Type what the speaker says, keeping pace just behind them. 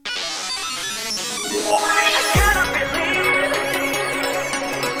I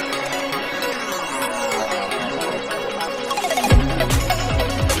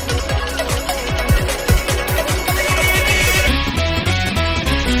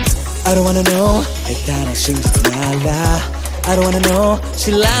don't wanna know 일단은 신지도 말라 I don't wanna know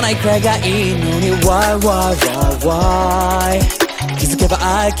신랄한 그래가 이 눈이 why 기숙해봐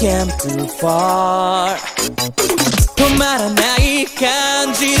I came too far 止まらない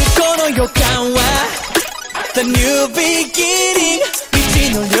感じるこの予感は The new beginning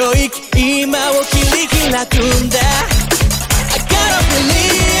未知の領域今を切り開くんだ I gotta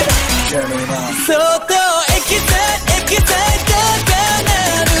believe そっとエキサイト高鳴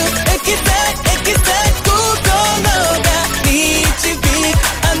るエキサイト心が導く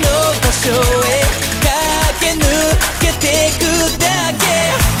あの場所へ駆け抜けてくだけ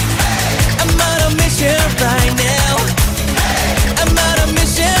I'm on a mission right now I'm on a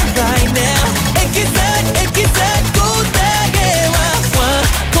mission right now エキサイト答えは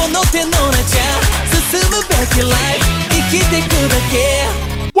この手の中進むべき life 生きてくだけ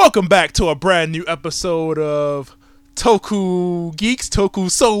Welcome back to a brand new episode of Toku Geeks, Toku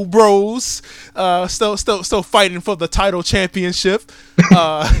Soul Bros. Still fighting for the title championship.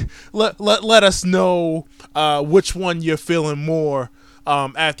 Let us know which one you're feeling more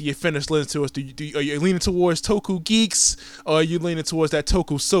after you finish listening to us. Are you leaning towards Toku Geeks or are you leaning towards that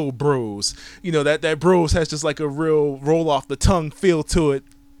Toku Soul Bros? You know that Bros has just like a real roll off the tongue feel to it.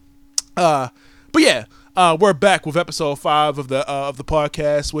 But yeah. We're back with episode 5 of the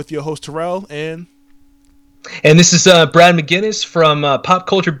podcast with your host Terrell and this is Brad McGinnis from Pop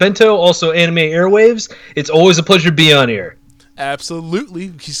Culture Bento, also Anime Airwaves. It's always a pleasure to be on here. Absolutely,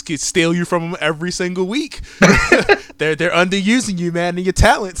 just could steal you from them every single week. they're underusing you, man, and your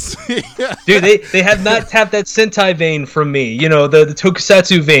talents. Dude, they have not tapped that Sentai vein from me. You know, the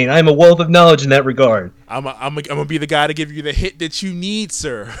Tokusatsu vein. I am a wealth of knowledge in that regard. I'm gonna be the guy to give you the hit that you need,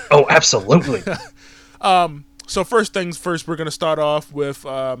 sir. Oh, absolutely. So first things first, we're gonna start off with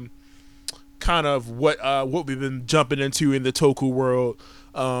kind of what we've been jumping into in the Toku world.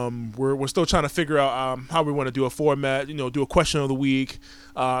 We're still trying to figure out how we want to do a format. You know, do a question of the week.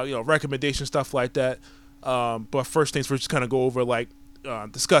 Recommendation stuff like that. But first things first, just kind of go over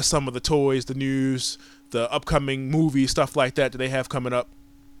discuss some of the toys, the news, the upcoming movies, stuff like that they have coming up.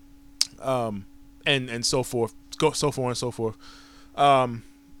 And so forth. So forth.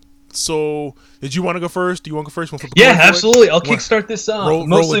 So, did you want to go first? Do you want to go first? Yeah, absolutely. I'll kickstart this off.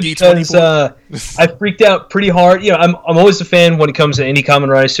 Mostly because I freaked out pretty hard. You know, I'm always a fan when it comes to any Kamen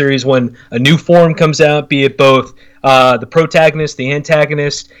Rider series when a new form comes out, be it both the protagonist, the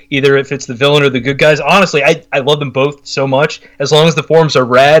antagonist, either if it's the villain or the good guys. Honestly, I love them both so much. As long as the forms are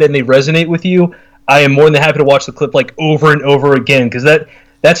rad and they resonate with you, I am more than happy to watch the clip over and over again because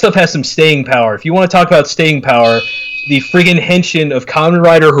that stuff has some staying power. If you want to talk about staying power, the friggin' henshin of Kamen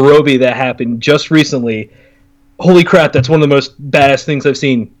Rider Hirobi that happened just recently, holy crap, that's one of the most badass things I've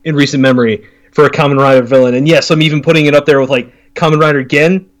seen in recent memory for a Kamen Rider villain. And yes, I'm even putting it up there with Kamen Rider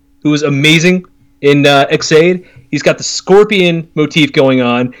Gen, who was amazing in Ex-Aid. He's got the scorpion motif going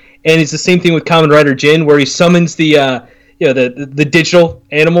on, and it's the same thing with Kamen Rider Jin, where he summons the digital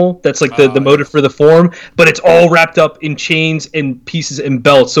animal that's the motive for the form, but it's all wrapped up in chains and pieces and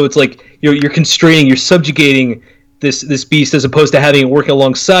belts. So it's you're constraining, you're subjugating this beast as opposed to having it working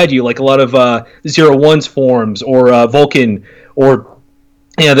alongside you, like a lot of 0-1's forms or Vulcan or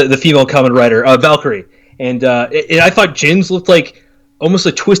the female Kamen Rider Valkyrie. And I thought Jin's looked like almost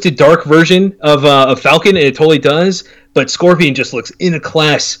a twisted dark version of Falcon, and it totally does. But Scorpion just looks in a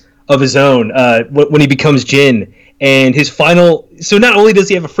class of his own when he becomes Jin. And his final... So not only does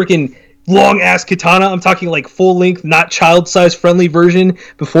he have a freaking long-ass katana, I'm talking full-length, not child-size friendly version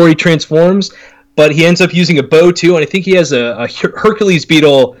before he transforms, but he ends up using a bow too, and I think he has a Hercules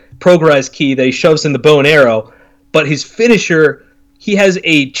Beetle Progrise key that he shoves in the bow and arrow. But his finisher, he has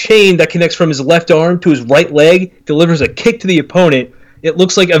a chain that connects from his left arm to his right leg, delivers a kick to the opponent. It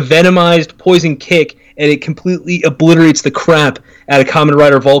looks like a venomized poison kick, and it completely obliterates the crap out of Kamen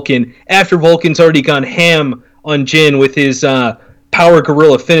Rider Vulcan after Vulcan's already gone ham on Jin with his Power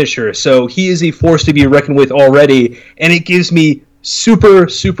Gorilla finisher. So he is a force to be reckoned with already, and it gives me super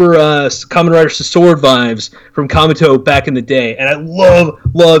Kamen Rider Sword vibes from Kabuto back in the day, and I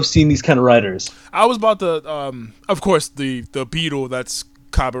love seeing these kind of riders. I was about to, of course, the beetle that's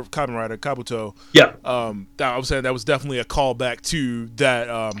Kamen Rider Kabuto. Yeah. I was saying that was definitely a callback to that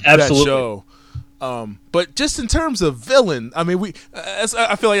Absolutely. that show. But just in terms of villain, I mean,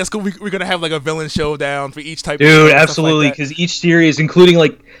 I feel like we're gonna have a villain showdown for each type. Dude, of absolutely, because each series, including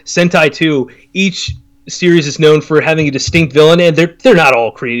Sentai 2, each series is known for having a distinct villain, and they're not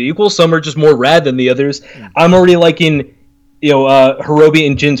all created equal. Some are just more rad than the others. I'm already liking, Hirobi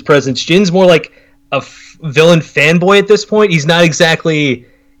and Jin's presence. Jin's more like a villain fanboy at this point. He's not exactly.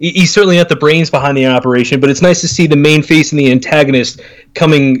 He's certainly not the brains behind the operation, but it's nice to see the main face and the antagonist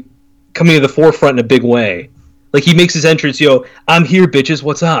coming to the forefront in a big way. Like, he makes his entrance, I'm here, bitches,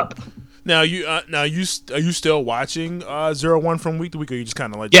 what's up? Now, are you still watching 01 from week to week, or you just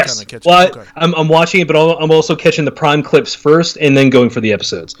kind of like yes. Kind of catch well, it? Okay. I'm watching it, but I'm also catching the prime clips first and then going for the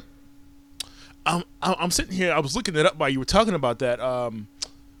episodes. I'm sitting here. I was looking it up while you were talking about that.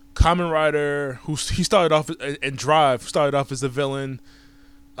 Kamen Rider, he started off in Drive, started off as a villain,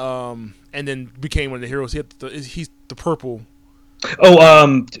 and then became one of the heroes. He's the purple. Oh,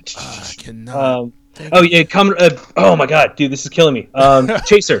 I cannot. Oh yeah, oh my god, dude, this is killing me.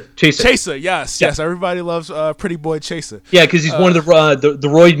 Chaser. Yes. Everybody loves Pretty Boy Chaser. Yeah, because he's one of the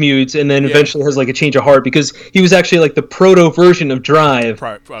roid mutes, and then eventually has like a change of heart because he was actually like the proto version of Drive.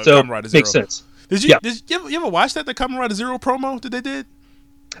 So makes sense. Did you ever watch the Kamen Rider Zero promo that they did?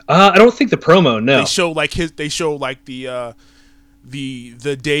 I don't think the promo. No, they show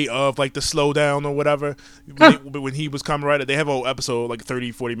the day of like the slowdown or whatever when he was Kamen Rider. They have a whole episode like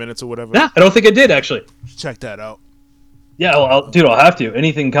 30-40 minutes or whatever. Yeah, I don't think I did actually. Check that out. Yeah, I'll have to.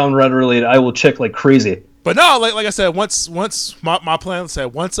 Anything Kamen Rider related, I will check like crazy. But no, like I said, once my plan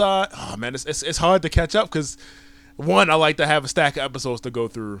said it's hard to catch up because one, I like to have a stack of episodes to go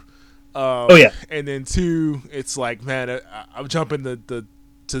through. And then two, it's like, man, I'm jumping to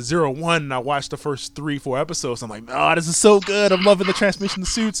 01 and I watched the first 3-4 episodes. I'm like, oh, this is so good. I'm loving the transmission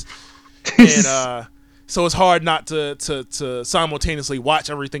suits. And so it's hard not to simultaneously watch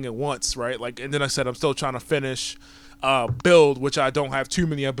everything at once, right? Like, and then I said I'm still trying to finish Build, which I don't have too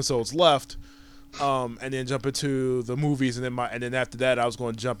many episodes left. And then jump into the movies, and then after that I was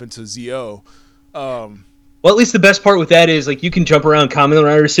going to jump into ZO. Well, at least the best part with that is like you can jump around Kamen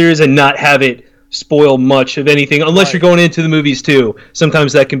Rider series and not have it spoil much of anything, unless you're going into the movies too.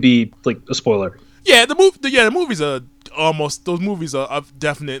 Sometimes that can be like a spoiler. Yeah, the movies are almost. Those movies are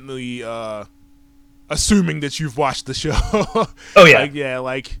definitely assuming that you've watched the show. Oh yeah,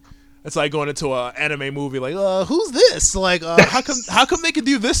 like it's like going into an anime movie. Like, who's this? Like, how come they can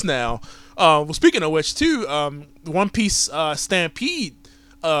do this now? Well, speaking of which, too, One Piece Stampede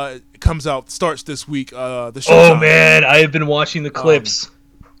starts this week. The show. Oh man, I have been watching the clips.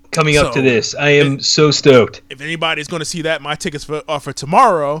 Coming up to this, I am so stoked. If anybody's going to see that, my tickets are for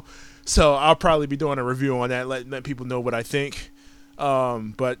tomorrow, so I'll probably be doing a review on that, let people know what I think.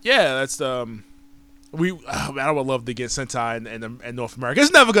 But yeah, that's I would love to get Sentai in North America.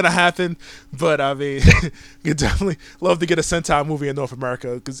 It's never going to happen, but I mean, you definitely love to get a Sentai movie in North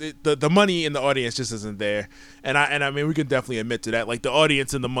America because the money in the audience just isn't there, and I mean we can definitely admit to that. Like the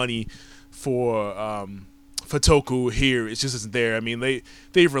audience and the money for Toku here, it just isn't there. I mean,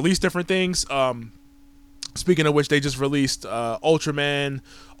 they've released different things. Speaking of which, they just released Ultraman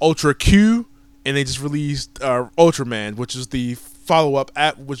Ultra Q, and they just released Ultraman, which is the follow-up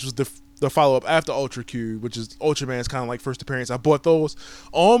the follow-up after Ultra Q, which is Ultraman's kind of like first appearance. I bought those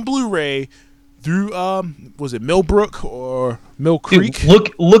on Blu-ray through was it Millbrook or Mill Creek?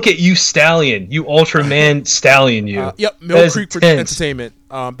 Dude, look at you, Stallion, you Ultraman Stallion, you. Yep, Mill Creek Entertainment.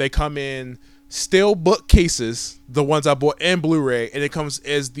 They come in steel book cases, the ones I bought and Blu-ray, and it comes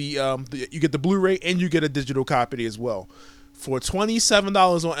as the you get the Blu-ray and you get a digital copy as well for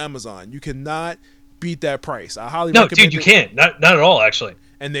 $27 on Amazon. You cannot beat that price. I highly recommend. No, dude, you can't. Not at all, actually.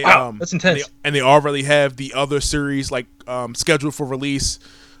 And they that's intense. They already have the other series like scheduled for release.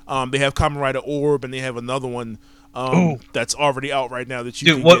 They have Kamen Rider Orb, and they have another one that's already out right now that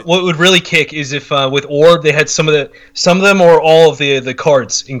you. Dude, what would really kick is if with Orb they had some of them or all of the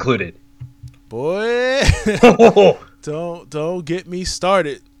cards included. Boy, don't get me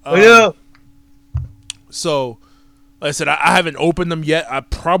started. So, like I said, I haven't opened them yet. I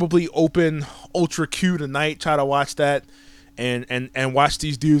probably open Ultra Q tonight. Try to watch that, and watch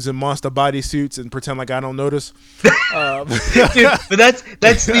these dudes in monster bodysuits and pretend like I don't notice. Dude, but that's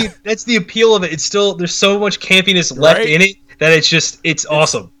the appeal of it. It's still there's so much campiness left in it that it's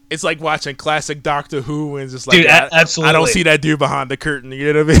awesome. It's like watching classic Doctor Who and just like, dude, absolutely. I don't see that dude behind the curtain.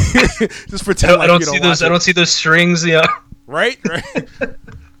 You know what I mean? Just pretend I don't see those. I don't see those strings. Yeah. Right.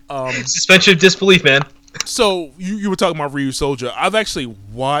 Suspension of disbelief, man. So you were talking about Ryu Soldier. I've actually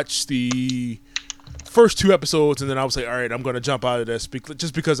watched the first 2 episodes, and then I was like, all right, I'm going to jump out of this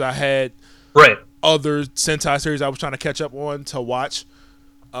just because I had other Sentai series I was trying to catch up on to watch.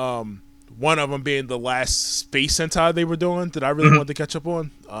 One of them being the last Space Sentai they were doing that I really wanted to catch up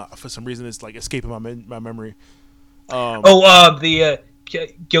on. For some reason, it's like escaping my memory.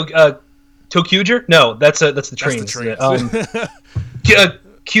 Tokuger? No, that's the train. That's the train.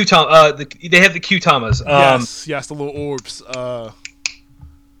 Q-Tom, they have the Q-Tamas. Yes, the little orbs. Oh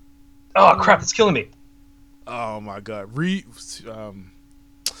crap! It's killing me. Oh my god.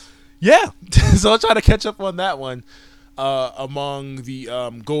 Yeah. So I'll try to catch up on that one. Among the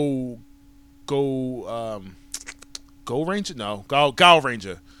Go Ranger? No, Gal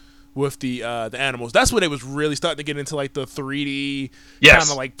Ranger with the animals. That's when they was really starting to get into like the 3D kind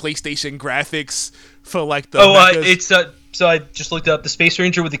of like PlayStation graphics for like the it's so I just looked up the Space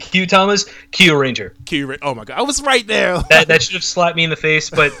Ranger with the Q-Tamas, Q Ranger. Oh my god, I was right there. that should have slapped me in the face,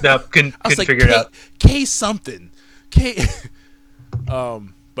 but no, couldn't figure it out. K something. K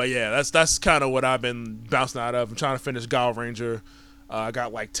But yeah, that's kind of what I've been bouncing out of. I'm trying to finish Gal Ranger. I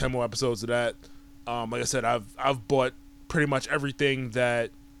got like 10 more episodes of that. Like I said, I've bought pretty much everything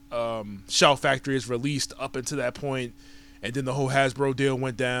that Shout Factory has released up until that point, and then the whole Hasbro deal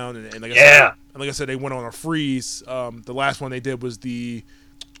went down, and like I said, they went on a freeze. The last one they did was the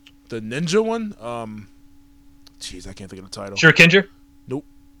Ninja one. Jeez, I can't think of the title. Shuriken? Nope.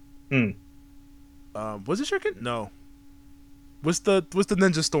 Was it Shuriken? No. What's the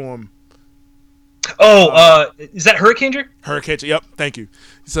Ninja Storm? Is that Hurricane? Hurricane, yep, thank you.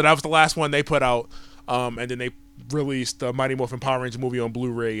 So that was the last one they put out, and then they released the Mighty Morphin Power Ranger movie on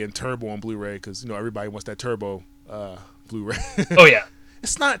Blu-ray and Turbo on Blu-ray, because everybody wants that Turbo Blu-ray. Oh yeah,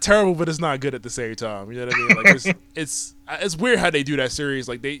 it's not terrible, but it's not good at the same time. You know what I mean? Like it's weird how they do that series.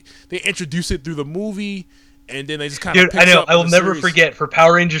 Like they introduce it through the movie, and then they just kind of. Dude, I know. I will never forget for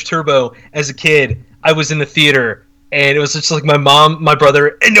Power Rangers Turbo as a kid. I was in the theater. And it was just like my mom, my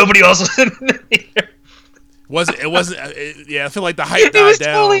brother, and nobody else was in the theater. It wasn't. Yeah, I feel like the hype died down. It was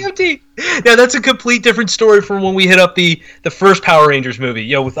totally empty. Yeah, that's a complete different story from when we hit up the first Power Rangers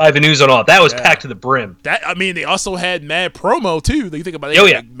movie, with Ivan Ooze and all. That was packed to the brim. They also had mad promo too. You think about it.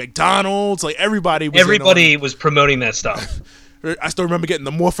 Like McDonald's, like everybody was promoting that stuff. I still remember getting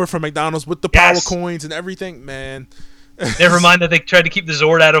the Morpher from McDonald's with the power coins and everything, man. Never mind that they tried to keep the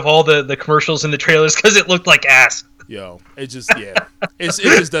Zord out of all the commercials and the trailers because it looked like ass. Yo, it just it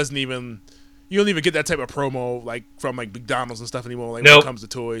just doesn't even. You don't even get that type of promo like from like McDonald's and stuff anymore. Like when it comes to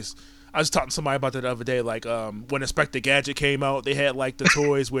toys, I was talking to somebody about that the other day. Like when Inspector Gadget came out, they had like the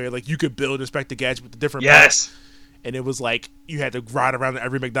toys where like you could build Inspector Gadget with the different parts, and it was like you had to ride around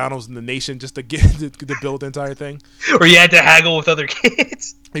every McDonald's in the nation just to get to build the entire thing. Or you had to haggle with other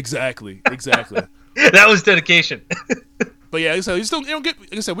kids. Exactly. That was dedication. But yeah, so you don't get.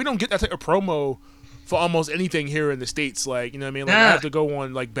 Like I said, we don't get that type of promo for almost anything here in the States. Like, you know what I mean? Like, I have to go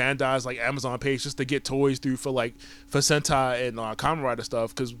on like Bandai's like Amazon page just to get toys through for Sentai and Kamen Rider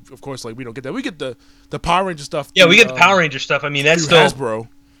stuff, because of course like we don't get that. We get the Power Ranger stuff. Yeah, we get the Power Ranger stuff. I mean, that's still Hasbro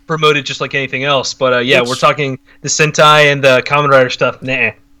promoted just like anything else. But we're talking the Sentai and the Kamen Rider stuff.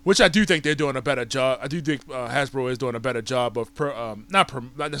 Nah. Which I do think they're doing a better job. I do think Hasbro is doing a better job of not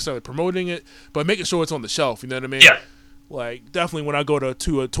necessarily promoting it, but making sure it's on the shelf. You know what I mean? Yeah. Like definitely when I go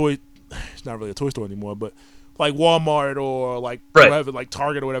to a toy. It's not really a toy store anymore, but like Walmart or like whatever, like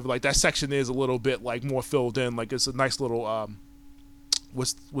Target or whatever, like that section is a little bit like more filled in. Like it's a nice little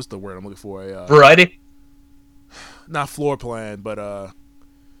what's the word I'm looking for? Variety? Not floor plan, but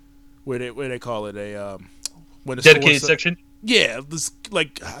where they call it a when the dedicated section. Yeah, this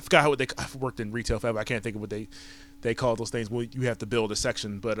like I forgot how I've worked in retail forever. I can't think of what they call those things when you have to build a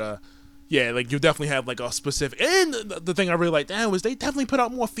section, but yeah, like you definitely have like a specific. And the thing I really liked was they definitely put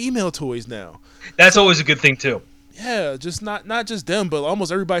out more female toys now. That's always a good thing too. Yeah, just not just them, but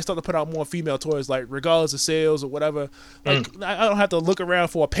almost everybody's starting to put out more female toys, like regardless of sales or whatever. Like I don't have to look around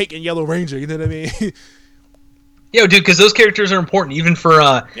for a pink and yellow Ranger. You know what I mean? Yeah, dude, because those characters are important even for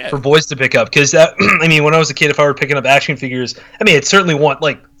boys to pick up. Because I mean, when I was a kid, if I were picking up action figures, I mean, I'd certainly want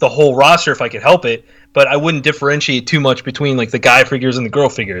like the whole roster if I could help it, but I wouldn't differentiate too much between like the guy figures and the girl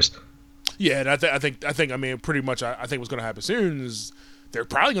figures. Yeah, and I think I mean pretty much I think what's going to happen soon is they're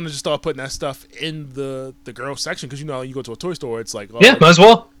probably going to just start putting that stuff in the girl section, because you go to a toy store, it's like might as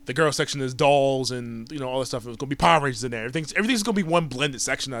well. The girl section is dolls and all this stuff. It's going to be Power Rangers in there. Everything's going to be one blended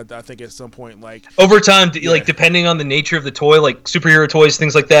section. I think at some point, like over time, like depending on the nature of the toy, like superhero toys,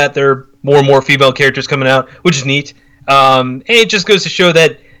 things like that, there are more and more female characters coming out, which is neat. And it just goes to show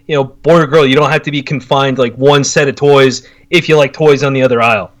that boy or girl, you don't have to be confined to like one set of toys if you like toys on the other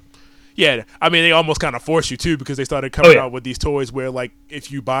aisle. Yeah, I mean, they almost kind of force you to, because they started coming out with these toys where, like, if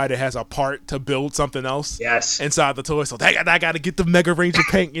you buy it, it has a part to build something else inside the toy. So I got to get the Mega Ranger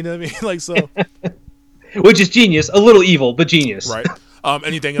pink, you know what I mean? Like, so. Which is genius. A little evil, but genius. Right.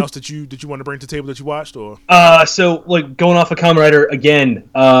 Anything else that you want to bring to the table that you watched, or? So, like, going off of Kamen Rider again,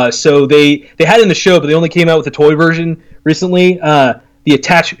 so they had it in the show, but they only came out with the toy version recently. The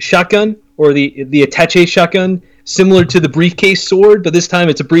attached shotgun or the attaché shotgun, similar to the briefcase sword, but this time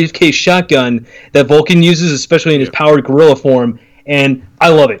it's a briefcase shotgun that Vulcan uses, especially in his powered gorilla form, and I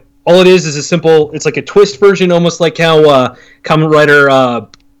love it. All it is a simple, it's like a twist version, almost like how Kamen Rider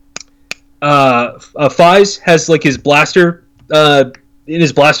Faiz has like his blaster in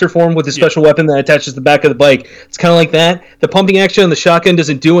his blaster form with his special weapon that attaches the back of the bike. It's kind of like that. The pumping action on the shotgun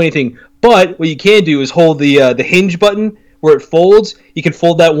doesn't do anything, but what you can do is hold the hinge button where it folds. You can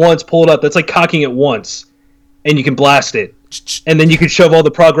fold that once, pull it up. That's like cocking it once, and you can blast it. And then you can shove all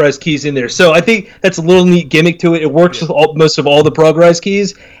the Progrise keys in there. So I think that's a little neat gimmick to it. It works with most of all the Progrise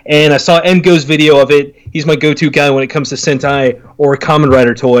keys. And I saw MGo's video of it. He's my go-to guy when it comes to Sentai or Kamen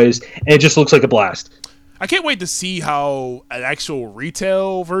Rider toys. And it just looks like a blast. I can't wait to see how an actual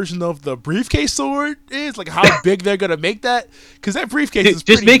retail version of the briefcase sword is. Like how big they're gonna make that, because that briefcase is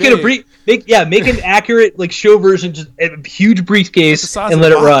just make big. It make an accurate like show version, just a huge briefcase and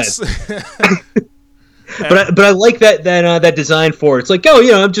let it ride. But I like that design for it. It's like,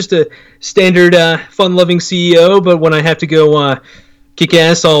 I'm just a standard fun-loving CEO, but when I have to go kick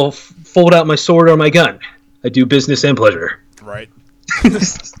ass, I'll fold out my sword or my gun. I do business and pleasure. Right.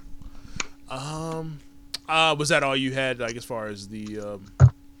 Was that all you had, like, as far as the?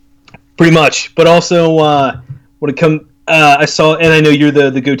 Pretty much, but also when it come, I saw, and I know you're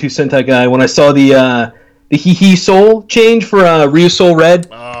the go-to Sentai guy. When I saw the He Soul change for Ryusoul Red,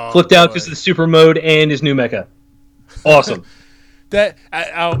 flipped out because of the super mode and his new mecha. Awesome. That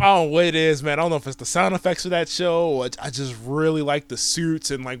I don't know what it is, man. I don't know if it's the sound effects of that show, or I just really like the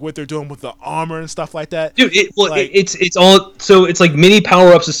suits and like what they're doing with the armor and stuff like that. Dude, it's all, so it's like mini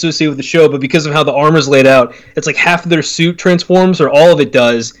power-ups associated with the show, but because of how the armor's laid out, it's like half of their suit transforms, or all of it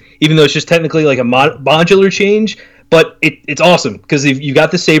does, even though it's just technically like a modular change. But it's awesome, because you got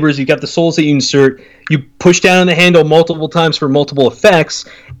the sabers, you got the souls that you insert, you push down on the handle multiple times for multiple effects,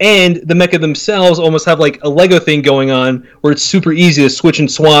 and the mecha themselves almost have like a Lego thing going on, where it's super easy to switch and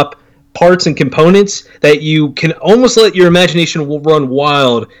swap parts and components that you can almost let your imagination run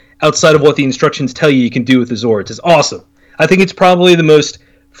wild outside of what the instructions tell you can do with the Zords. It's awesome. I think it's probably the most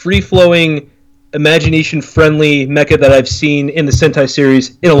free-flowing, imagination-friendly mecha that I've seen in the Sentai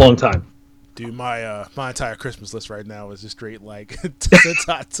series in a long time. Dude, my entire Christmas list right now is just straight like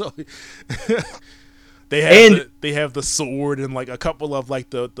Sentai. They have the sword and like a couple of like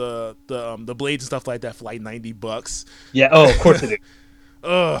the blades and stuff like that for like $90. Yeah. Oh, of course they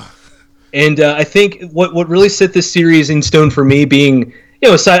do. And I think what really set this series in stone for me, being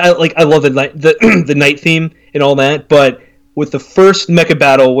aside, I love the night theme and all that, but with the first mecha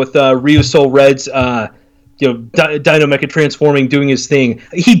battle with Ryusoul Red's Dino Mecha transforming, doing his thing,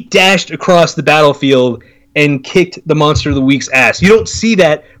 he dashed across the battlefield and kicked the Monster of the Week's ass. You don't see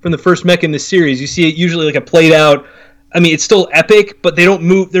that from the first mecha in the series. You see it usually like a played out. I mean, it's still epic, but they don't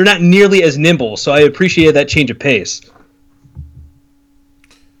move. They're not nearly as nimble. So I appreciated that change of pace.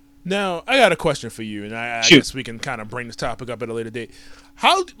 Now, I got a question for you, and I guess we can kind of bring this topic up at a later date.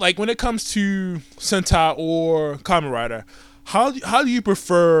 How, like, when it comes to Sentai or Kamen Rider, how do you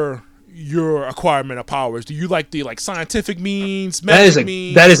prefer your acquirement of powers? Do you like the scientific means, magic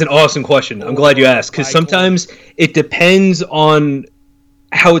means? That is an awesome question. I'm glad you asked, because sometimes it depends on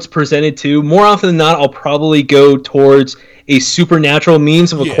how it's presented to. More often than not, I'll probably go towards a supernatural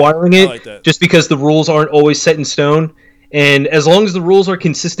means of acquiring it, just because the rules aren't always set in stone. And as long as the rules are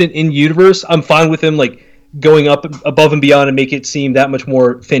consistent in universe, I'm fine with them like going up above and beyond and make it seem that much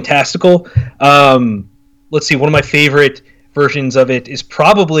more fantastical. Let's see, one of my favorite versions of it is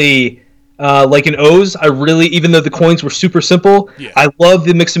probably like an O's. I really, even though the coins were super simple, I love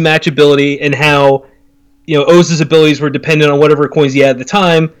the mix and match ability, and how Oz's abilities were dependent on whatever coins he had at the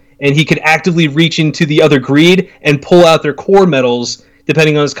time, and he could actively reach into the other greed and pull out their core metals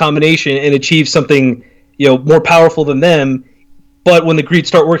depending on his combination and achieve something more powerful than them. But when the greed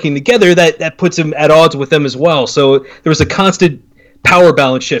start working together, that puts him at odds with them as well. So there was a constant power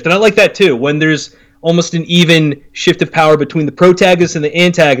balance shift, and I like that too, when there's almost an even shift of power between the protagonist and the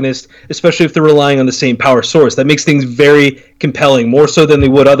antagonist, especially if they're relying on the same power source. That makes things very compelling, more so than they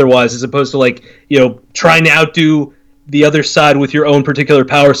would otherwise, as opposed to trying to outdo the other side with your own particular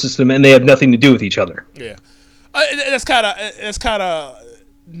power system, and they have nothing to do with each other. Yeah, that's kind of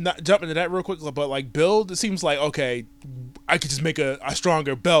not jumping into that real quick, but like build, it seems like, okay, I could just make a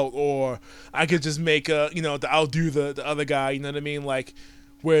stronger belt, or I could just make to outdo the other guy. You know what I mean? Like.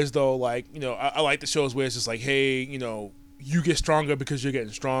 Whereas though, I like the shows where it's just like, hey, you get stronger because you're getting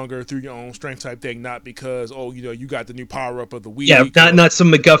stronger through your own strength type thing, not because, you got the new power up of the week. Yeah, not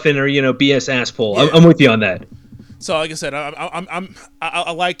some MacGuffin or BS ass pull. Yeah. I'm with you on that. So like I said,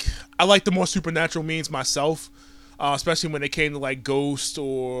 I like the more supernatural means myself. especially when it came to like Ghost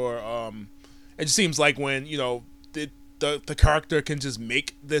or it just seems like when the character can just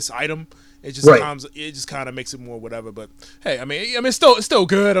make this item. It just kind of makes it more whatever. But hey, I mean, it's still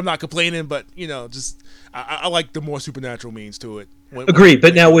good. I'm not complaining, but I like the more supernatural means to it. Agreed.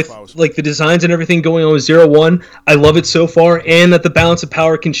 But now with like the designs and everything going on with 0-1, I love it so far, and that the balance of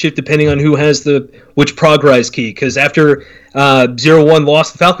power can shift depending on who has which Progrise key. Because after 0-1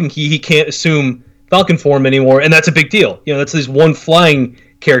 lost the Falcon key, he can't assume Falcon form anymore, and that's a big deal. That's his one flying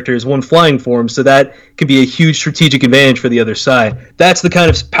characters, one flying form, so that could be a huge strategic advantage for the other side. That's the kind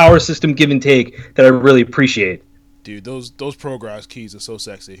of power system give and take that I really appreciate. Dude, those Progrise keys are so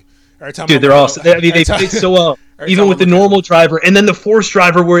sexy. Every time they're awesome. They fit so well. Even with the normal driver, and then the force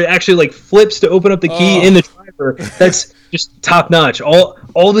driver where it actually like flips to open up the key in the driver. That's just top notch.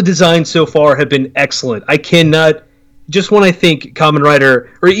 All the designs so far have been excellent. I cannot, just when I think Kamen Rider,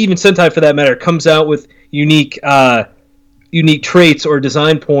 or even Sentai for that matter, comes out with unique traits or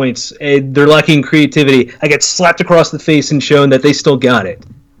design points, and they're lacking creativity, I get slapped across the face and shown that they still got it.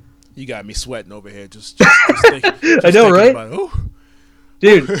 You got me sweating over here. Just I know, right?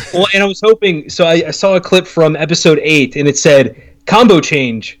 Dude, well, and I was hoping, so I saw a clip from episode 8, and it said combo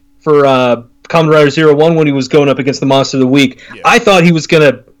change for Kamen Rider 0-1 when he was going up against the Monster of the Week. Yeah. I thought he was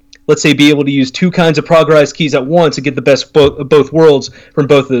going to, let's say, be able to use two kinds of Progrise keys at once and get the best of both worlds from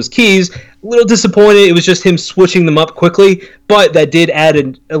both of those keys. A little disappointed. It was just him switching them up quickly, but that did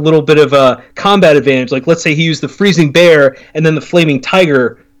add a little bit of a combat advantage. Like, let's say he used the Freezing Bear and then the Flaming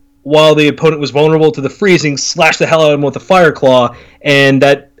Tiger while the opponent was vulnerable to the freezing, slashed the hell out of him with a Fire Claw, and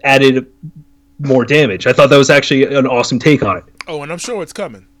that added more damage. I thought that was actually an awesome take on it. Oh, and I'm sure it's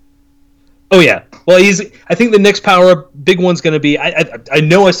coming. Oh, yeah. Well, I think the next power-up, big one's going to be, I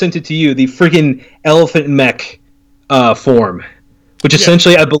know I sent it to you, the freaking elephant mech form, which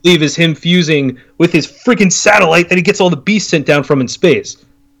essentially I believe is him fusing with his freaking satellite that he gets all the beasts sent down from in space.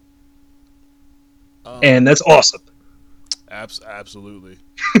 And that's awesome. Absolutely.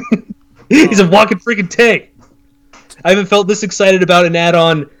 He's a walking freaking tank. I haven't felt this excited about an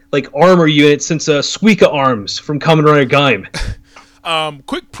add-on like armor unit since Suika Arms from Kamen Rider Gaim.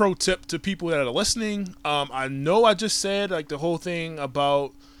 Quick pro tip to people that are listening. I know I just said like the whole thing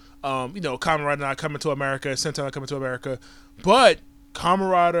about Kamen Rider not coming to America, Sentai not coming to America, but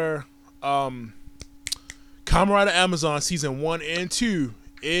Kamen Rider Amazon season 1 and 2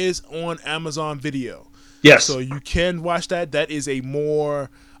 is on Amazon Video. Yes. So you can watch that. That is a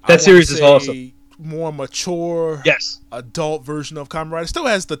more series is awesome. More mature, adult version of Kamen Rider. Still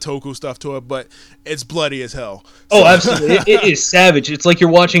has the Toku stuff to it, but it's bloody as hell. Oh, absolutely. it is savage. It's like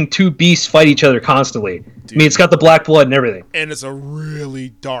you're watching two beasts fight each other constantly. Dude. I mean, it's got the black blood and everything. And it's a really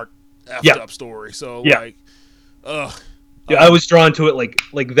dark, effed up story. So, Dude, I was drawn to it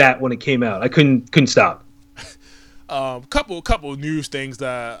like that when it came out. I couldn't stop. Couple news things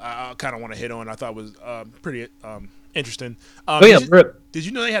that I kind of want to hit on. I thought was pretty interesting. Did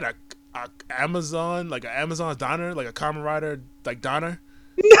you know they had a Amazon diner, like a Kamen Rider like diner?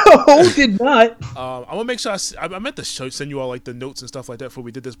 No, did not. I'm gonna make sure I meant to send you all like the notes and stuff like that before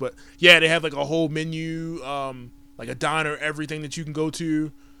we did this, but yeah, they have like a whole menu, like a diner, everything that you can go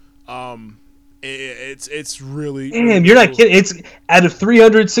to. It's really. Damn, really you're cool. Not kidding. It's out of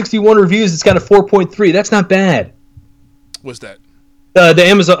 361 reviews, it's got a 4.3. That's not bad. What's that? The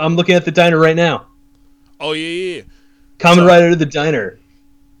Amazon. I'm looking at the diner right now. Oh yeah. Kamen Rider the diner.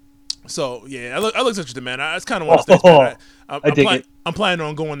 So yeah, I look interested, man. That's kind of one of the things. I'm planning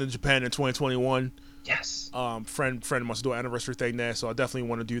on going to Japan in 2021. Yes. Friend wants to do an anniversary thing there, so I definitely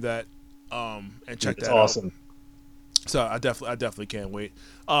want to do that. And check that out. Awesome. So I definitely can't wait.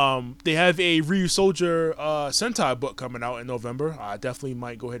 They have a Ryu Soldier Sentai book coming out in November. I definitely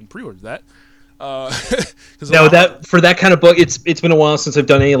might go ahead and pre-order that. Now for that kind of book, it's been a while since I've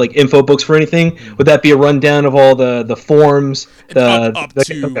done any like info books for anything. Would that be a rundown of all the forms? Up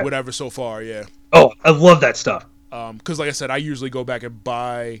to whatever so far, yeah. Oh, I love that stuff. Because like I said, I usually go back and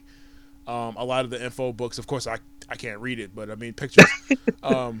buy a lot of the info books. Of course, I can't read it, but I mean pictures.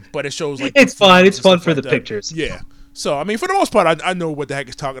 But it shows like it's fun. It's fun for the pictures. Yeah. So I mean, for the most part, I know what the heck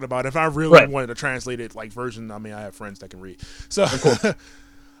it's talking about. If I really wanted to translate it like version, I mean, I have friends that can read. So.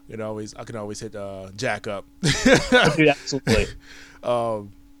 I can always hit Jack up. Dude, absolutely.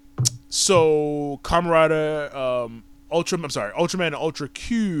 So Kamen Rider, Ultraman and Ultra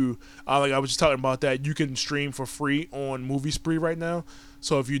Q. Like I was just talking about that, you can stream for free on Movie Spree right now.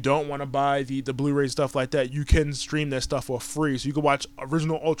 So if you don't want to buy the Blu-ray stuff like that, you can stream that stuff for free. So you can watch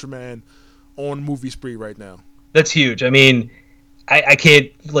original Ultraman on Movie Spree right now. That's huge. I mean, I can't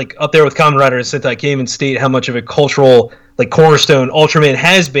like up there with Kamen Rider and Sentai. I can't even state how much of a cultural like cornerstone Ultraman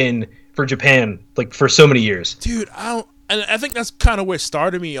has been for Japan, like for so many years. Dude, I think that's kind of where it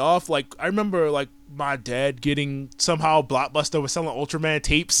started me off. Like, I remember like my dad getting somehow Blockbuster was selling Ultraman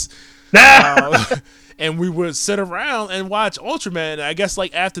tapes. And we would sit around and watch Ultraman. And I guess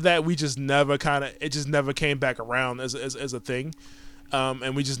like after that, we just never it just never came back around as a thing.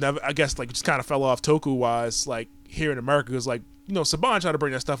 And we just never, I guess like just kind of fell off Toku wise, like here in America, because like, Saban tried to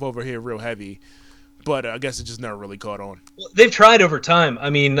bring that stuff over here real heavy, but I guess it just never really caught on. Well, they've tried over time. I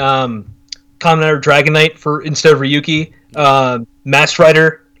mean, Kamen Rider Dragon Knight instead of Ryuki, Masked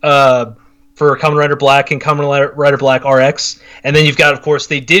Rider for Kamen Rider Black and Kamen Rider Black RX, and then you've got, of course,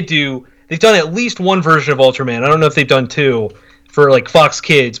 they've done at least one version of Ultraman. I don't know if they've done two for like Fox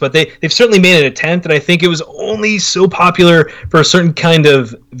Kids, but they've certainly made an attempt, and I think it was only so popular for a certain kind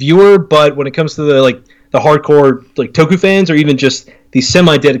of viewer. But when it comes to the hardcore like Toku fans, or even just the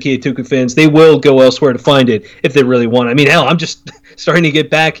semi-dedicated Toku fans, they will go elsewhere to find it if they really want. I mean, hell, I'm just starting to get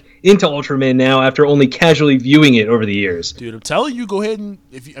back into Ultraman now after only casually viewing it over the years. Dude, I'm telling you, go ahead and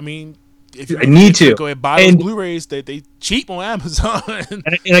if you need to go ahead and buy those Blu-rays. They cheap on Amazon. and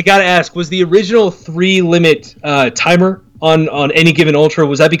I gotta ask, was the original 3 limit timer on any given Ultra,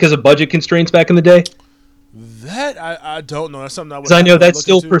 was that because of budget constraints back in the day? That I don't know. That's something I know that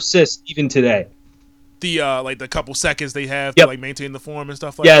still persists even today. The like the couple seconds they have to like maintain the form and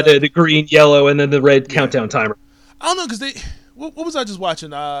stuff like that. Yeah, the green, yellow, and then the red countdown timer. I don't know, because what was I just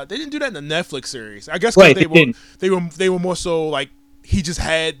watching? They didn't do that in the Netflix series. I guess they were more so like he just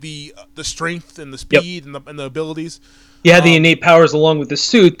had the strength and the speed and the abilities. He had the innate powers along with the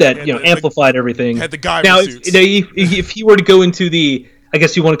suit that amplified everything. Had the guy now, if he were to go into the, I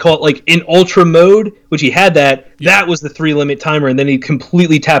guess you want to call it like in Ultra mode, which he had that was the 3 limit timer, and then he'd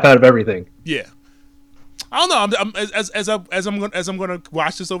completely tap out of everything. Yeah. I don't know. As I'm gonna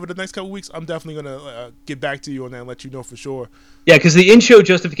watch this over the next couple weeks, I'm definitely gonna get back to you on that and let you know for sure. Yeah, because the in-show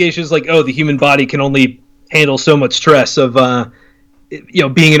justification is like, the human body can only handle so much stress of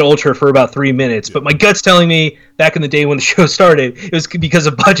being an Ultra for about 3 minutes. Yeah. But my gut's telling me back in the day when the show started, it was because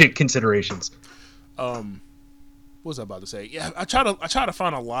of budget considerations. What was I about to say? Yeah, I try to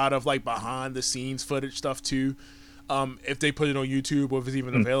find a lot of like behind the scenes footage stuff too. If they put it on YouTube, or if it's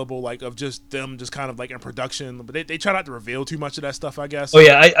even available, like of just them, just kind of like in production, but they try not to reveal too much of that stuff, I guess. Oh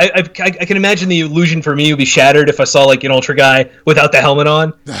yeah, I can imagine the illusion for me would be shattered if I saw like an Ultra guy without the helmet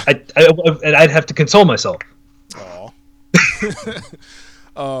on. I'd have to console myself.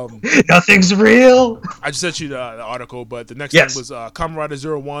 Nothing's real. I just sent you the article, but the next one was Kamen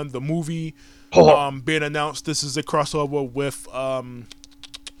Rider 01, the movie, being announced. This is a crossover with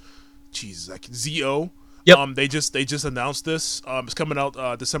Zi-O. Yep. They just announced this. It's coming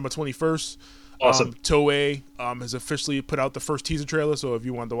out December 21st. Awesome. Toei has officially put out the first teaser trailer, so if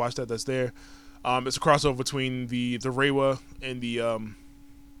you wanted to watch that, that's there. It's a crossover between the Reiwa and the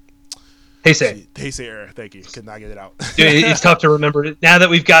Heisei era. Thank you. Could not get it out. Dude, it's tough to remember. Now that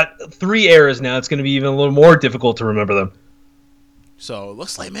we've got 3 eras now, it's going to be even a little more difficult to remember them. So it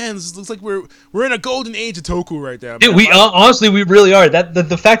looks like, man, this looks like we're in a golden age of Toku right now. Dude, honestly, we really are. That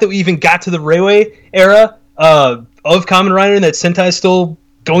the fact that we even got to the Reiwa era of Kamen Rider and that Sentai's still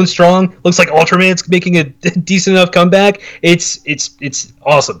going strong. Looks like Ultraman's making a decent enough comeback. It's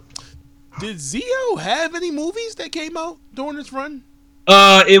awesome. Did Zi-O have any movies that came out during this run?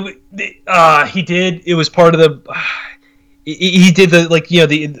 He did. It was part of the. He did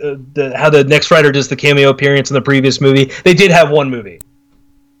the how the Next Rider does the cameo appearance in the previous movie. They did have one movie.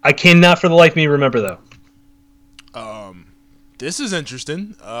 I cannot for the life of me remember though. This is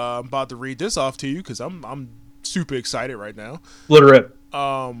interesting. I'm about to read this off to you because I'm super excited right now. Let her rip.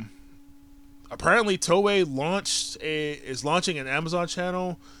 Apparently Toei is launching an Amazon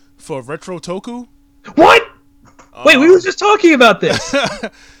channel for Retro Toku. What? Wait, we were just talking about this.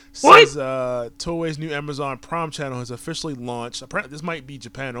 What? Says, Toei's new Amazon Prime channel has officially launched. Apparently, this might be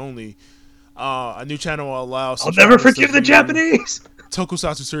Japan only. A new channel will allow. I'll never forgive the Japanese.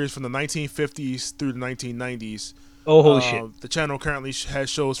 Tokusatsu series from the 1950s through the 1990s. Oh, holy shit! The channel currently has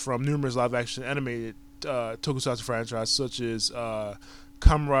shows from numerous live-action animated Tokusatsu franchises, such as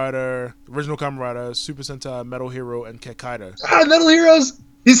Kamen Rider, original Kamen Rider, Super Sentai, Metal Hero, and Kekaider. Metal Heroes!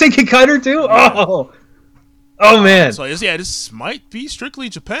 You say Kekaider too? Yeah. Oh man! So this might be strictly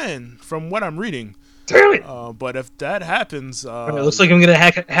Japan from what I'm reading. Damn it! But if that happens, it looks like I'm gonna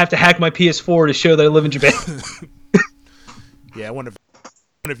have to hack my PS4 to show that I live in Japan. Yeah, I wonder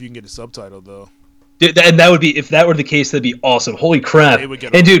if you can get a subtitle though. Dude, and that would be, if that were the case, that'd be awesome. Holy crap! And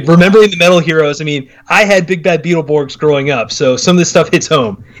dude, awesome. Remembering the Metal Heroes, I mean, I had Big Bad Beetleborgs growing up, so some of this stuff hits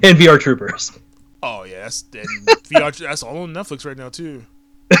home. And VR Troopers. Oh yeah, that's all on Netflix right now too.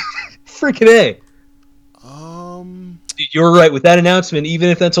 Freaking A. You're right. With that announcement, even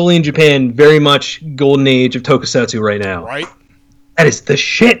if that's only in Japan, very much golden age of tokusatsu right now. Right? That is the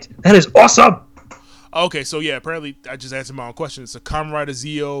shit. That is awesome. Okay, so yeah, apparently I just answered my own question. It's a Kamen Rider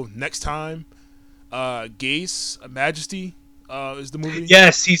Zio next time. Gaze Majesty is the movie.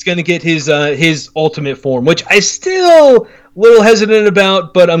 Yes, he's going to get his ultimate form, which I still a little hesitant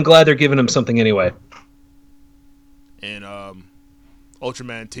about, but I'm glad they're giving him something anyway. And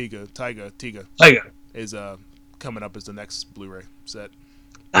Ultraman Tiga is coming up as the next Blu-ray set.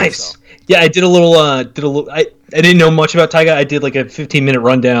 Nice. So. Yeah, I did a little. I didn't know much about Taiga. I did like a 15-minute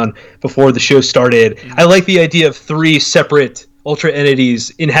rundown before the show started. Mm-hmm. I like the idea of 3 separate Ultra entities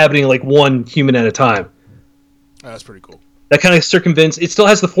inhabiting like one human at a time. That's pretty cool. That kind of circumvents. It still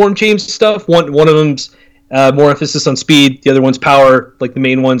has the form change stuff. One of them's more emphasis on speed. The other one's power. Like the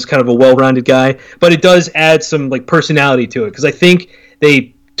main one's kind of a well-rounded guy, but it does add some like personality to it because I think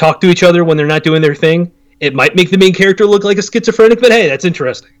they talk to each other when they're not doing their thing. It might make the main character look like a schizophrenic, but hey, that's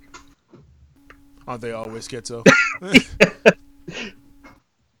interesting. Aren't they always schizo?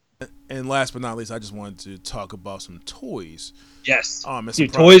 And last but not least, I just wanted to talk about some toys. Yes.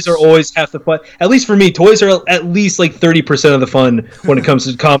 Dude, toys are always half the fun. At least for me, toys are at least like 30% of the fun when it comes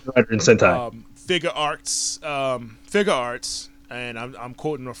to Kamen Rider and Sentai. Figure arts, and I'm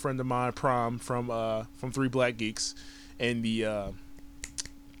quoting a friend of mine, Prom, from Three Black Geeks, and the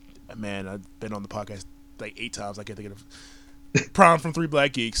man, I've been on the podcast like 8 times. I can't think of Prom from Three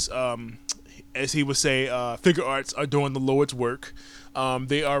Black Geeks. As he would say, Figure Arts are doing the Lord's work.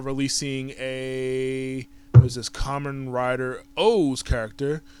 They are releasing what is this, Kamen Rider O's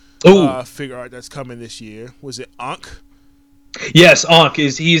character figure art that's coming this year. Was it Ankh? Yes, Ankh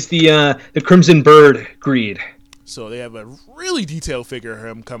he's the Crimson Bird Greed. So they have a really detailed figure of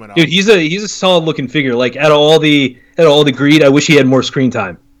him coming out. Dude, he's a solid looking figure. Like out of all the Greed, I wish he had more screen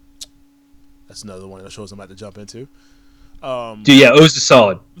time. That's another one of the shows I'm about to jump into. Dude, yeah, O's is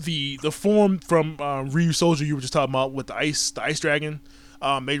solid. The form from Ryu Soldier you were just talking about with the ice dragon,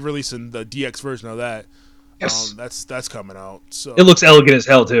 they releasing the DX version of that. Yes. That's coming out. So it looks elegant as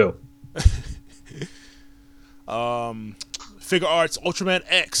hell too. Figure Arts Ultraman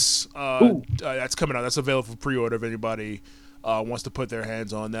X, that's coming out. That's available for pre-order if anybody wants to put their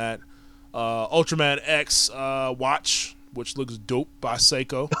hands on that. Ultraman X Watch, which looks dope, by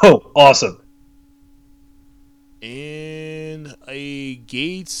Seiko. Oh, awesome. And a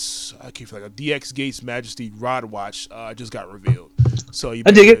Gates, I keep like a DX Gates Majesty Rod Watch just got revealed. So you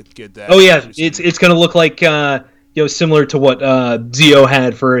get that. Oh yeah, it's gonna look like similar to what Zio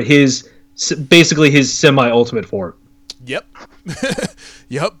had for his semi-ultimate form. Yep.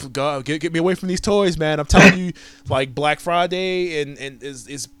 Yep. God, get me away from these toys, man. I'm telling you, like Black Friday and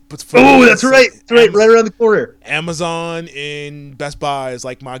is. Oh, that's right. That's right. Right around the corner. Amazon and Best Buy is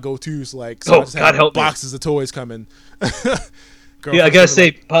like my go-tos. Like, so I just have boxes of toys coming. Yeah, I gotta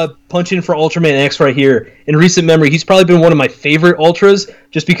say, punch in for Ultraman X right here. In recent memory, he's probably been one of my favorite Ultras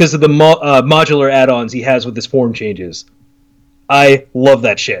just because of the modular add-ons he has with his form changes. I love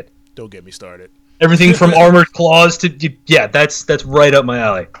that shit. Don't get me started. Everything from armored claws to that's right up my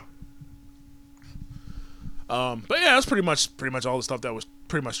alley. But yeah, that's pretty much all the stuff that was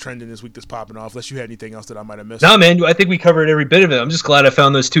pretty much trending this week that's popping off. Unless you had anything else that I might have missed. No, man, I think we covered every bit of it. I'm just glad I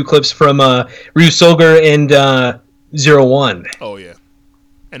found those 2 clips from Ryu Soldier and 01. Oh yeah,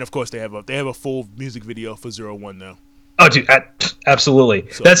 and of course they have a full music video for 01 now. Oh, dude, absolutely.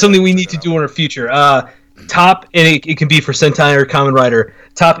 So that's something we need to do in our future. Top, and it can be for Sentai or Kamen Rider.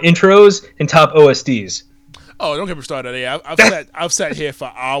 Top intros and top OSDs. Oh, don't get me started. Yeah, I've sat here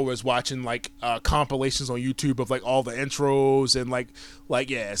for hours watching like compilations on YouTube of like all the intros and like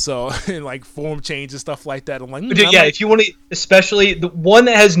so and like form change and stuff like that. I'm like, if you want to, especially the one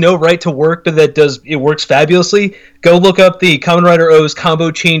that has no right to work but it works fabulously. Go look up the Kamen Rider O's combo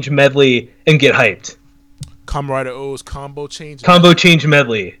change medley and get hyped. Kamen Rider O's combo change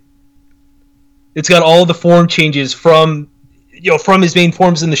medley. It's got all the form changes from his main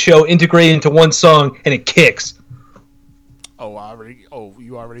forms in the show integrated into one song, and it kicks. You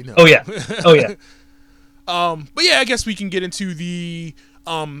already know. Oh yeah. But yeah, I guess we can get into the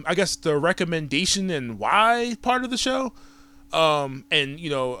the recommendation and why part of the show. Why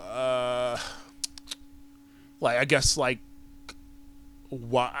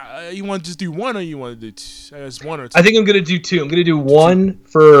you want to just do one, or you want to do one or two? I think I'm gonna do 2. I'm gonna do one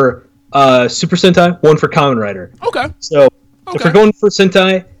for Super Sentai, one for Kamen Rider. Okay. So if we're going for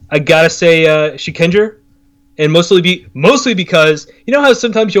Sentai, I gotta say Shikenja, and mostly because you know how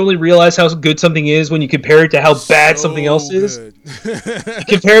sometimes you only realize how good something is when you compare it to how bad something else is. You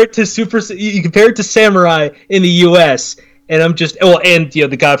compare it to Samurai in the U.S. and I'm just and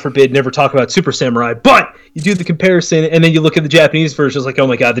the God forbid never talk about Super Samurai, but you do the comparison and then you look at the Japanese version, it's like, oh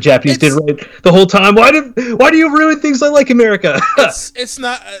my God, the Japanese did right the whole time. Why do you ruin things I like, America? it's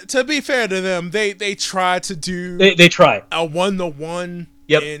not, to be fair to them, they try to do they try a 1-to-1.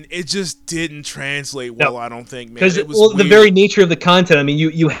 Yep. And it just didn't translate well, I don't think, man. Because the very nature of the content. I mean,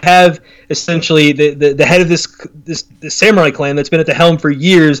 you have essentially the head of this samurai clan that's been at the helm for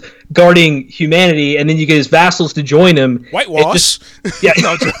years, guarding humanity, and then you get his vassals to join him. Whitewash. Yeah, you're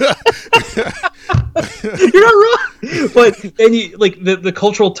not wrong. But then you like the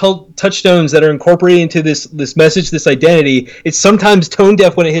cultural touchstones that are incorporated into this message, this identity. It's sometimes tone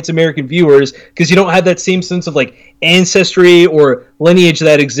deaf when it hits American viewers because you don't have that same sense of like ancestry or lineage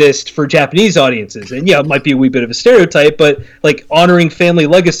that exists for Japanese audiences. And it might be a wee bit of a stereotype, but like honoring family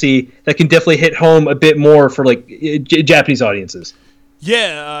legacy that can definitely hit home a bit more for like Japanese audiences.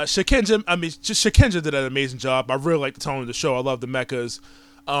 Yeah, Shikenja did an amazing job. I really like the tone of the show. I love the mechas.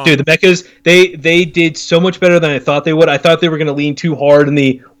 Dude, the mechas, they did so much better than I thought they would. I thought they were going to lean too hard in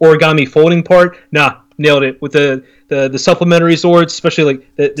the origami folding part. Nah, nailed it with the supplementary Zords, especially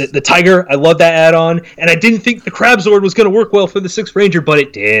like the Tiger. I love that add-on, and I didn't think the Crab Zord was going to work well for the Sixth Ranger, but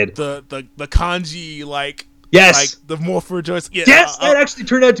it did. The kanji, like, yes, like the Morpher Joyce. Yeah, yes, that actually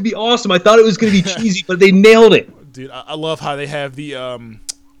turned out to be awesome. I thought it was going to be cheesy, but they nailed it. Dude, I love how they have the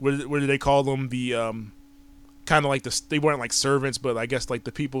what do they call them? The kind of like they weren't like servants, but I guess like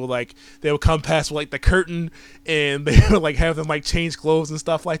the people, like they would come past with like the curtain and they would like have them like change clothes and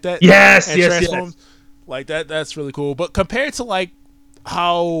stuff like that. Yes, and transform. Like that's really cool. But compared to like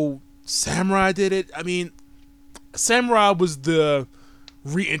how Samurai did it, I mean, Samurai was the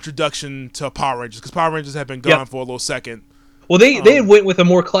reintroduction to Power Rangers because Power Rangers had been gone for a little second. Well, they went with a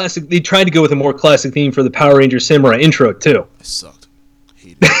more classic. They tried to go with a more classic theme for the Power Rangers Samurai intro too. It sucked.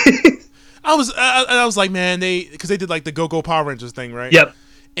 Hated it. I was like, man, because they did like the Go Power Rangers thing, right? Yep.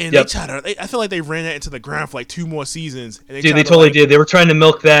 And they tried to. I feel like they ran that into the ground for like 2 more seasons. And they totally did. They were trying to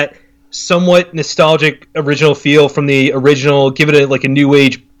milk that somewhat nostalgic original feel from the original, give it a new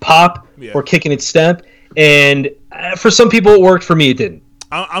age pop or kicking its step. And for some people it worked. For me, it didn't.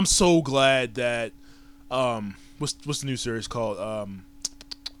 I'm so glad that what's the new series called?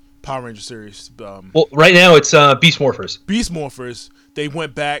 Power Ranger series. Well, right now it's Beast Morphers. Beast Morphers. They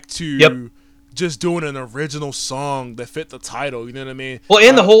went back to just doing an original song that fit the title. You know what I mean? Well,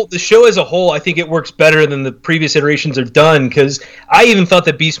 and the show as a whole, I think it works better than the previous iterations are done. Because I even thought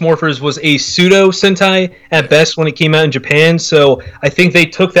that Beast Morphers was a pseudo Sentai at best when it came out in Japan. So I think they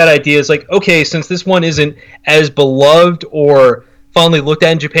took that idea as like, okay, since this one isn't as beloved or fondly looked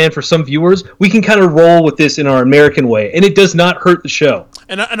at in Japan for some viewers, we can kind of roll with this in our American way, and it does not hurt the show.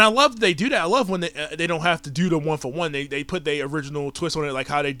 And I love they do that. I love when they don't have to do the 1-for-1. They put their original twist on it, like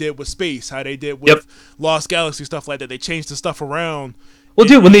how they did with Space, how they did with Lost Galaxy, stuff like that. They changed the stuff around. Well,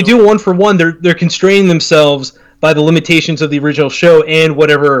 dude, when they do 1-for-1, they're constraining themselves by the limitations of the original show and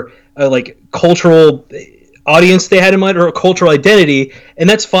whatever cultural audience they had in mind or a cultural identity, and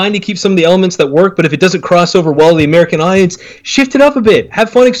that's fine to keep some of the elements that work, but if it doesn't cross over well the American audience, shift it up a bit.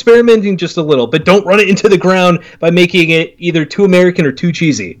 Have fun experimenting just a little, but don't run it into the ground by making it either too American or too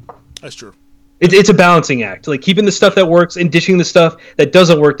cheesy. That's true. It's a balancing act, like keeping the stuff that works and ditching the stuff that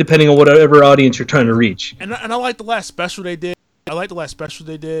doesn't work depending on whatever audience you're trying to reach. And I like the last special they did.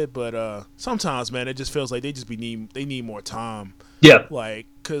 But sometimes, man, it just feels like they need more time. Yeah. Like,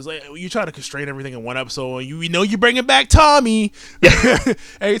 because you try to constrain everything in one episode, and you're bringing back Tommy. Yeah.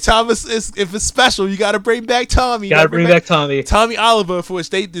 Every time if it's special, you got to bring back Tommy. Got to bring back Tommy. Tommy Oliver, for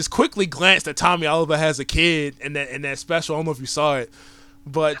which they just quickly glanced that Tommy Oliver has a kid in that special. I don't know if you saw it.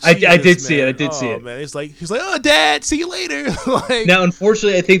 But I did see it. Man, it's like he's like, oh, Dad, see you later. Like, now,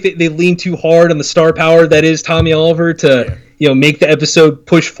 unfortunately, I think that they lean too hard on the star power that is Tommy Oliver to make the episode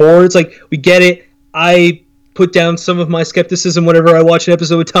push forward. It's like, we get it. I put down some of my skepticism whenever I watch an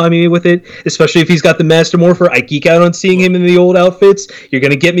episode with Tommy with it, especially if he's got the Master Morpher. I geek out on seeing him in the old outfits. You're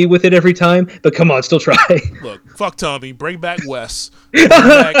gonna get me with it every time, but come on, still try. Look, fuck Tommy. Bring back Wes. Bring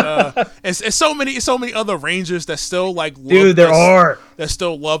back, and so many other Rangers that still like. That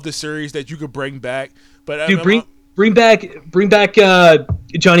still love the series that you could bring back. But bring back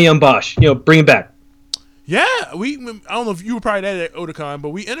Johnny Umbosh. Bring him back. Yeah, I don't know if you were probably there at Otakon, but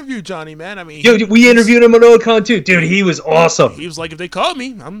we interviewed Johnny, man. I mean, we interviewed him at Otakon too. Dude, he was awesome. He was like, if they call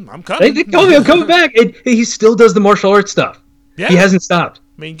me, I'm coming. They call me, I'm coming back. And he still does the martial arts stuff. Yeah. He hasn't stopped.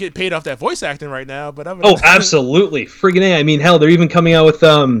 I mean, get paid off that voice acting right now, but absolutely. Friggin' A. I mean, hell, they're even coming out with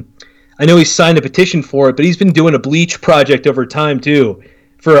I know he's signed a petition for it, but he's been doing a Bleach project over time too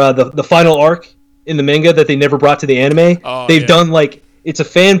for the final arc in the manga that they never brought to the anime. They've done like it's a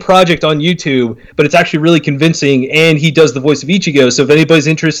fan project on YouTube, but it's actually really convincing, and he does the voice of Ichigo. So if anybody's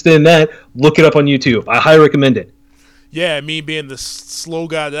interested in that, look it up on YouTube. I highly recommend it. Yeah, me being the slow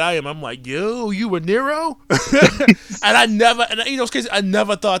guy that I am, I'm like, yo, you were Nero? And I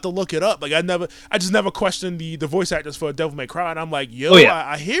never thought to look it up. Like, I just never questioned the voice actors for Devil May Cry, and I'm like, yo,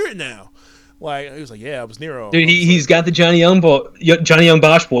 I hear it now. Like, he was like, yeah, it was Nero. Dude, he's got the Johnny Young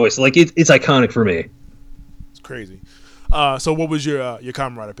Bosch voice. Like, it's iconic for me. It's crazy. So what was your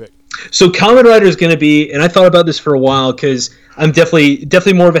Kamen Rider pick? So Kamen Rider is going to be, and I thought about this for a while because I'm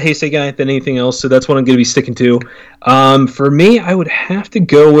definitely more of a Heisei guy than anything else, so that's what I'm going to be sticking to. For me, I would have to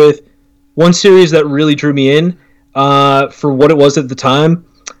go with one series that really drew me in for what it was at the time.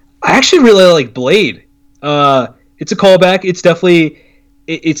 I actually really like Blade. It's a callback. It's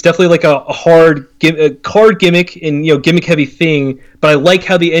definitely like a card gimmick and gimmick heavy thing, but I like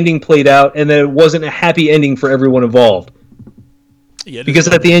how the ending played out and that it wasn't a happy ending for everyone involved. Yeah, because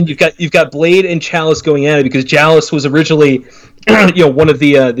at the end you've got Blade and Chalice going at it, because Chalice was originally one of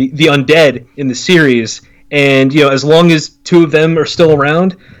the undead in the series, and as long as two of them are still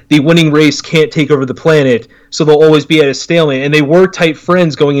around, the winning race can't take over the planet, so they'll always be at a stalemate. And they were tight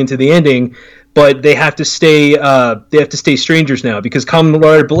friends going into the ending, but they have to stay strangers now, because Kamen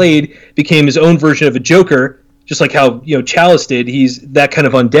Rider Blade became his own version of a Joker, just like how Chalice did. He's that kind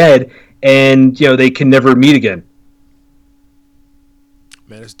of undead, and they can never meet again.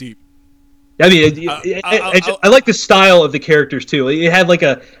 Man, it's deep. I mean, I like the style of the characters too. It had like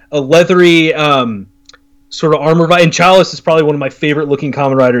a leathery sort of armor, and Chalice is probably one of my favorite looking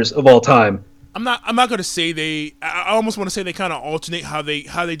Kamen Riders of all time. I'm not going to say I almost want to say they kind of alternate how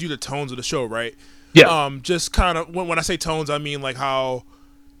they do the tones of the show, right? Yeah. Just kind of when I say tones, I mean like how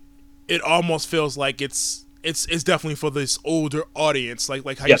it almost feels like it's definitely for this older audience,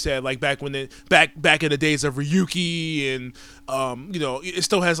 like how you said, like back in the days of Ryuki, and it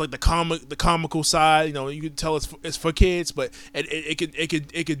still has like the comical side. You can tell it's for kids, but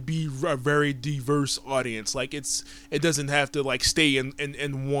it could be a very diverse audience. Like it doesn't have to like stay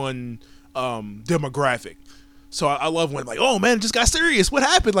in one demographic. So I love when, like, oh man, it just got serious. What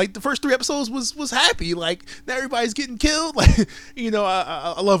happened? Like the first 3 episodes was happy. Like now everybody's getting killed. Like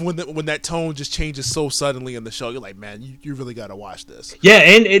I love when that tone just changes so suddenly in the show. You're like, man, you really got to watch this. Yeah,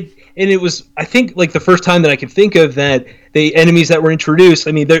 and it was, I think, like the first time that I could think of that the enemies that were introduced.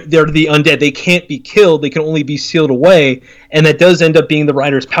 I mean, they're the undead. They can't be killed. They can only be sealed away, and that does end up being the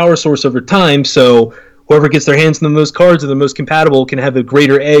writer's power source over time. So whoever gets their hands on the most cards or the most compatible can have a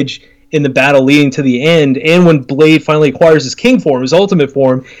greater edge in the battle leading to the end. And when Blade finally acquires his king form, his ultimate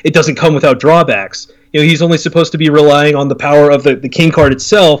form, it doesn't come without drawbacks. He's only supposed to be relying on the power of the king card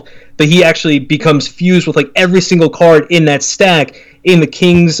itself, but he actually becomes fused with like every single card in that stack in the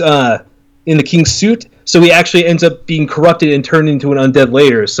king's suit. So he actually ends up being corrupted and turned into an undead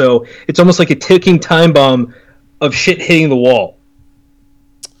later. So it's almost like a ticking time bomb of shit hitting the wall.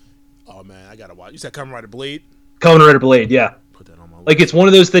 Oh man, I gotta watch. You said Kamen Rider Blade? Kamen Rider Blade, yeah. Like, it's one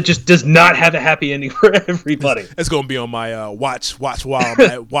of those that just does not have a happy ending for everybody. It's going to be on my watch while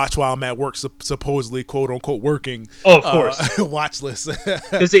I'm at work, supposedly, quote unquote, working. Oh, of course. Watch list.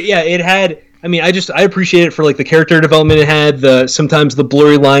 Because it had. I mean, I appreciate it for like the character development it had. Sometimes the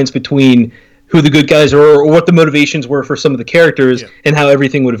blurry lines between who the good guys are or what the motivations were for some of the characters, and how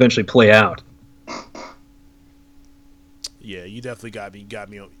everything would eventually play out. Yeah, you definitely got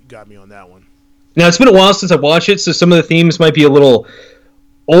me on that one. Now, it's been a while since I watched it, so some of the themes might be a little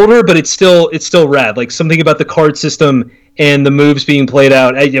older, but it's still rad. Like, something about the card system and the moves being played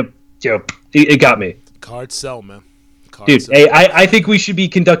out, it got me. Cards sell, man. Dude, hey, I think we should be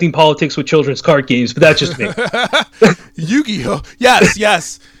conducting politics with children's card games, but that's just me. Yu-Gi-Oh!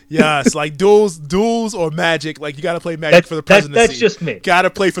 Yes, like duels or Magic. Like, you got to play Magic for the presidency. That's just me. Got to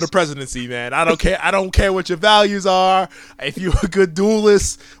play for the presidency, man. I don't care what your values are. If you're a good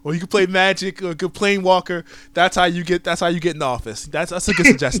duelist, or you can play Magic, or a good planewalker, that's how you get in office. That's a good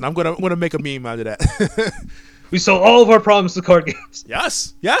suggestion. I'm gonna make a meme out of that. We solve all of our problems with card games.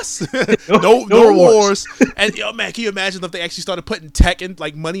 Yes. no wars. And man, can you imagine if they actually started putting tech and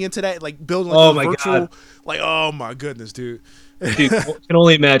like money into that, like building like virtual, God. Like, oh my goodness, dude. Dude, I can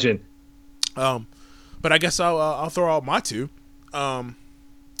only imagine. But I guess I'll throw out my two. I'm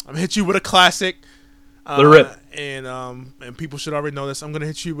gonna hit you with a classic. The rip. And people should already know this. I'm gonna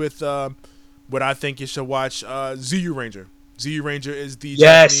hit you with what I think you should watch. ZU Ranger. ZU Ranger is the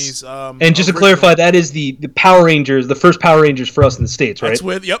Japanese. And just to clarify, that is the Power Rangers, the first Power Rangers for us in the States, right?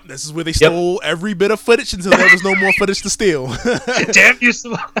 This is where they stole every bit of footage until there was no more footage to steal. Damn you!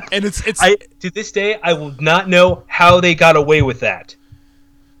 And it's to this day, I will not know how they got away with that.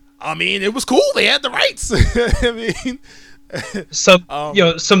 I mean, it was cool. They had the rights. I mean, some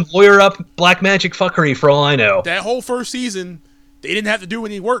some lawyer up black magic fuckery for all I know. That whole first season, they didn't have to do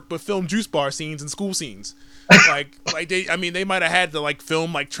any work but film juice bar scenes and school scenes. They might have had to like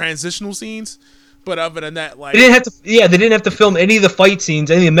film like transitional scenes, but other than that, like they didn't have to film any of the fight scenes,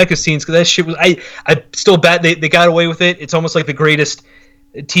 any of the mecha scenes, because that shit was I still bet they got away with it. It's almost like the greatest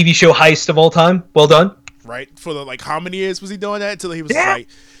TV show heist of all time. Well done. Right, for the like how many years was he doing that until he was like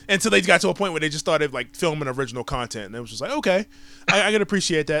until they got to a point where they just started like filming original content, and it was just like, okay, I can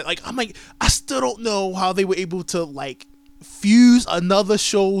appreciate that. Like I'm like, I still don't know how they were able to like fuse another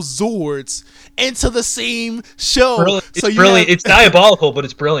show's Zords into the same show. It's brilliant. It's diabolical, but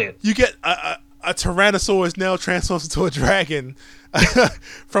it's brilliant. You get a Tyrannosaurus now transforms into a dragon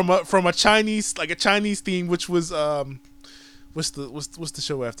from a Chinese theme, which was what's the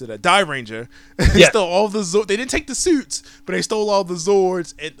show after that? Die Ranger. They stole all the they didn't take the suits, but they stole all the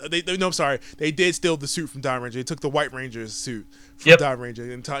Zords. And they did steal the suit from Die Ranger. They took the White Ranger's suit from Die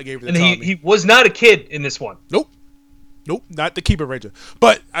Ranger and gave it to Tommy. He was not a kid in this one. Nope, not the Keeper Ranger.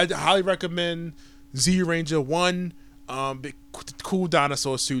 But I highly recommend Z Ranger 1. Cool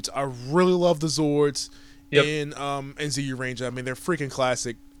dinosaur suits. I really love the Zords in Z Ranger. I mean, they're freaking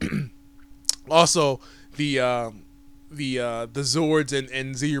classic. Also, the Zords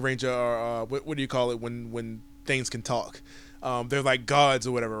and Z Ranger are what do you call it when things can talk? They're like gods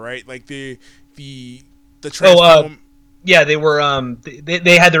or whatever, right? Like the transform. They were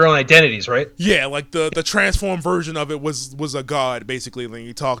they had their own identities, right? Yeah, like the transformed version of it was a god basically. When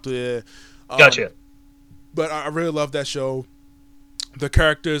you talked to gotcha. But I really love that show. The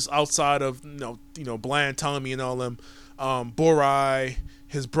characters outside of Bland, Tommy, and all them, Borai,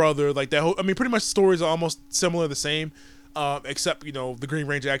 his brother, like that whole. I mean, pretty much stories are almost similar, the same, except the Green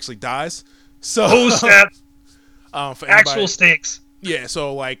Ranger actually dies. So snap! For actual stakes. Yeah,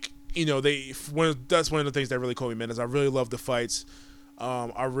 so like that's one of the things that really caught me, man. Is I really love the fights.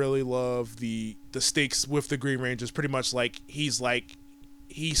 I really love the stakes with the Green Rangers. Pretty much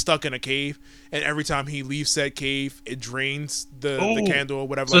he's stuck in a cave, and every time he leaves said cave, it drains the candle or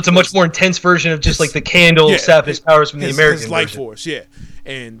whatever. So it's a much more intense version of just like the candle sap his powers from the American his life version. Force,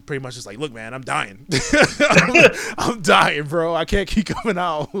 and pretty much just like, look, man, I'm dying. I'm dying, bro. I can't keep coming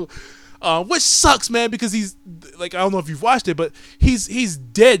out. Which sucks, man, because he's like, I don't know if you've watched it, but he's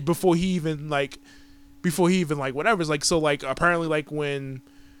dead before he even whatever. It's like, so like apparently like when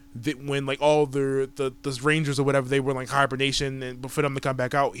like all the Rangers or whatever, they were like hibernation, and for them to come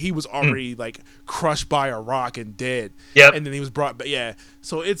back out, he was already like crushed by a rock and dead. Yep. And then he was brought back. Yeah.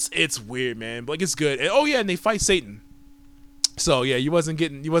 So it's weird, man. But like it's good. And, and they fight Satan. So yeah, you wasn't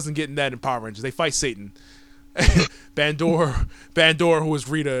getting that in Power Rangers. They fight Satan. Bandor, who was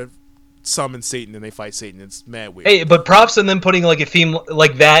Rita, summons Satan and they fight Satan. It's mad weird. Hey, but props on them putting like a theme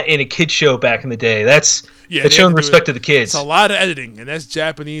like that in a kid's show back in the day. That's showing respect to the kids. It's a lot of editing, and that's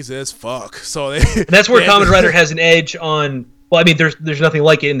Japanese as fuck. So that's where Kamen Rider has an edge on. Well, I mean, there's nothing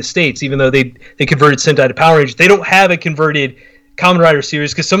like it in the States, even though they converted Sentai to Power Rangers. They don't have a converted Kamen Rider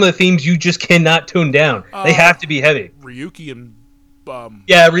series because some of the themes you just cannot tone down. They have to be heavy. Ryuki and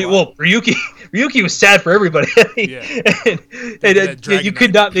Ryuki was sad for everybody. and you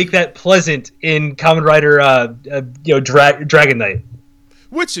could not make that pleasant in Kamen Rider, Dragon Knight.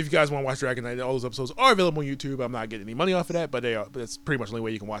 Which, if you guys want to watch Dragon Knight, all those episodes are available on YouTube. I'm not getting any money off of that, but they are. But that's pretty much the only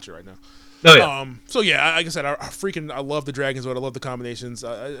way you can watch it right now. Oh yeah. So yeah, like I said, I love the Dragons, but I love the combinations.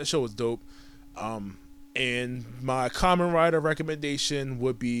 The show was dope. And my Kamen Rider recommendation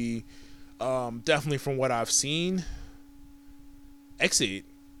would be, definitely from what I've seen, Ex-Aid.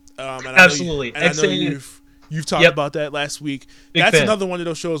 Absolutely. I know you've talked about that last week. That's another one of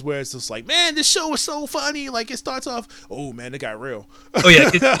those shows where it's just like, man, this show is so funny. Like it starts off, oh man, it got real. Oh yeah,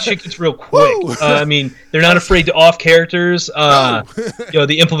 shit gets real quick. I mean, they're not afraid to off characters.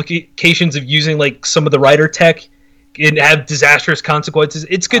 The implications of using like some of the writer tech and have disastrous consequences.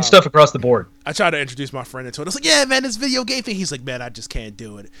 It's good stuff across the board. I tried to introduce my friend into it. I was like, yeah, man, this video game thing. He's like, man, I just can't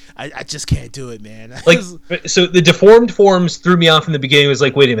do it. I just can't do it, man. Like, so the deformed forms threw me off in the beginning. It was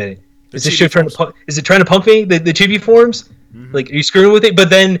like, wait a minute. Is this show trying to pump me? The chibi forms? Mm-hmm. Like, are you screwing with it? But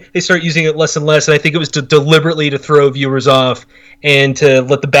then they start using it less and less, and I think it was deliberately to throw viewers off and to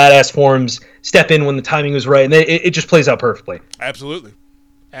let the badass forms step in when the timing was right, and it just plays out perfectly. Absolutely.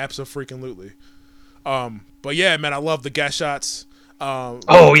 Abso-freaking-lutely. But yeah, man, I love the gas shots.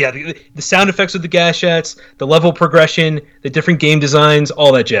 The sound effects of the gas shots, the level progression, the different game designs,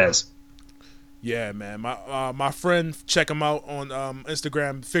 all that jazz. Yeah, man. My friend, check him out on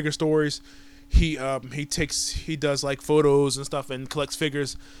Instagram, Figure Stories. He does like photos and stuff and collects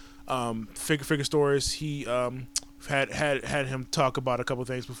figures. Figure Stories. He had him talk about a couple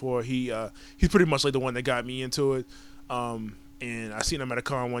things before. He's pretty much like the one that got me into it. and I seen him at a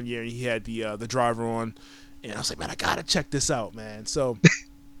con one year, and he had the driver on, and I was like, man, I gotta check this out, man. So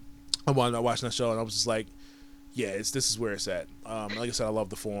I wound up watching that show, and I was just like, yeah, this is where it's at. Like I said, I love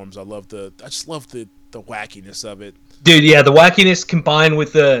the forums. I just love the wackiness of it. Dude, yeah, the wackiness combined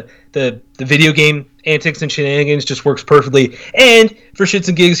with the video game antics and shenanigans just works perfectly. And for shits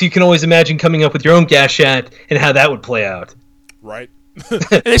and gigs, you can always imagine coming up with your own gas chat and how that would play out. Right.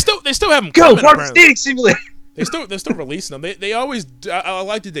 And they still have them. Go, Mark Dating Simulator. They're still releasing them. They always. I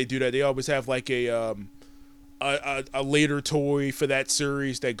like that they do that. They always have like a later toy for that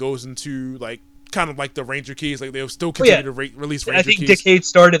series that goes into like kind of like the Ranger keys. Like they'll still continue to release Ranger keys. I think Decade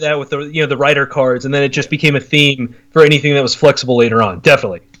started that with the Rider cards, and then it just became a theme for anything that was flexible later on.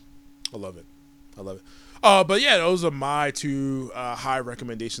 Definitely. I love it. But yeah, those are my two high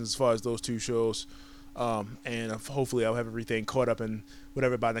recommendations as far as those two shows. And hopefully I'll have everything caught up and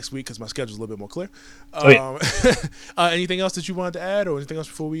whatever by next week because my schedule's a little bit more clear. Anything else that you wanted to add or anything else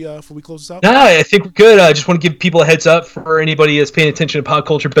before we close this out? No, I think we're good. I just want to give people a heads up for anybody that's paying attention to Pop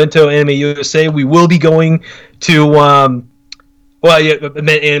Culture Bento Anime USA. We will be going to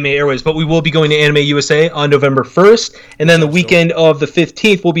Anime Airways, but we will be going to Anime USA on November 1st, and then the weekend of the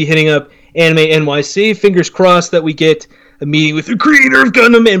 15th we'll be hitting up Anime NYC. Fingers crossed that we get a meeting with the creator of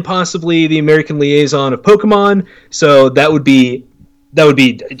Gundam and possibly the American liaison of Pokemon. So that would be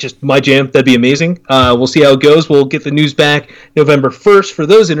just my jam. That'd be amazing. We'll see how it goes. We'll get the news back November 1st for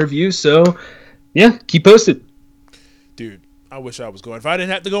those interviews. So, yeah, keep posted. Dude, I wish I was going. If I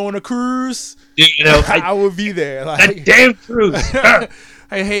didn't have to go on a cruise, dude, I would be there. Like, that damn cruise.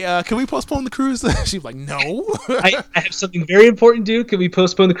 Hey, can we postpone the cruise? She's like, no. I have something very important to do. Can we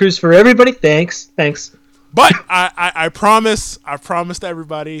postpone the cruise for everybody? Thanks. But I promised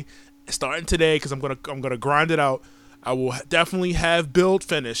everybody, starting today, because I'm gonna grind it out. I will definitely have build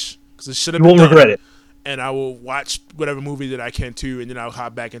finish because it should have been done. You won't regret it. And I will watch whatever movie that I can too, and then I'll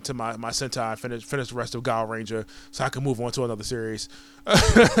hop back into my Sentai, finish the rest of Gao Ranger, so I can move on to another series.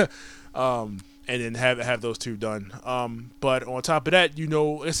 And then have those two done. But on top of that,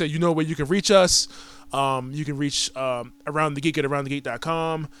 like I said, where you can reach us. You can reach Around the Geek at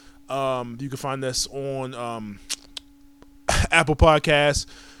AroundTheGeek.com. You can find us on Apple Podcasts.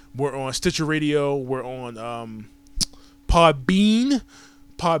 We're on Stitcher Radio. We're on Podbean.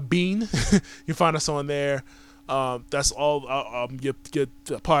 You can find us on there. That's all your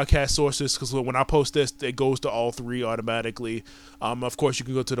podcast sources, because when I post this, it goes to all three automatically. Of course, you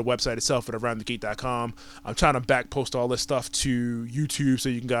can go to the website itself at AroundTheGeek.com. I'm trying to back post all this stuff to YouTube so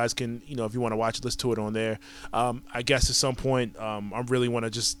you guys can, if you want to watch it, listen to it on there. I guess at some point, I really want to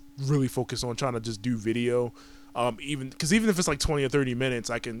just really focus on trying to just do video. Even if it's like 20 or 30 minutes,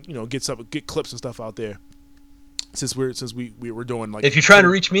 I can, get clips and stuff out there. Since we were doing like, if you're trying to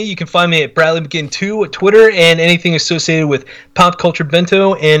reach me, you can find me at Bradley McGinn 2 at Twitter and anything associated with Pop Culture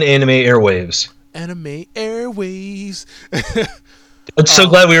Bento and Anime Airwaves. Anime Airwaves. I'm so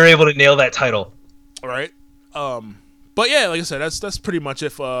glad we were able to nail that title. All right. But yeah, like I said, that's pretty much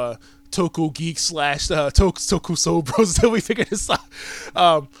it for Toku Geek / Toku Soul Bros until we figure this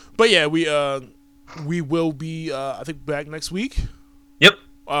out. But yeah, we will be I think back next week. Yep.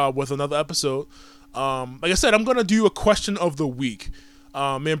 With another episode. Like I said, I'm gonna do a question of the week.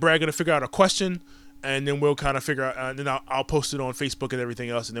 Me and Brad are gonna figure out a question, and then we'll kind of figure out, and then I'll post it on Facebook and everything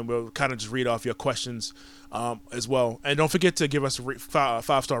else, and then we'll kind of just read off your questions as well. And don't forget to give us a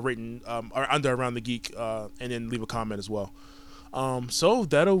 5-star rating or under Around the Geek, and then leave a comment as well. So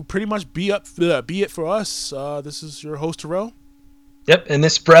that'll pretty much be it for us. This is your host Terrell. Yep, and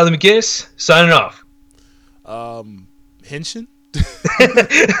this is Bradley McGinnis signing off. Henshin.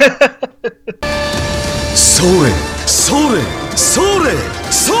 それ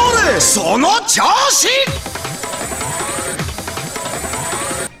その調子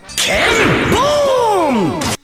剣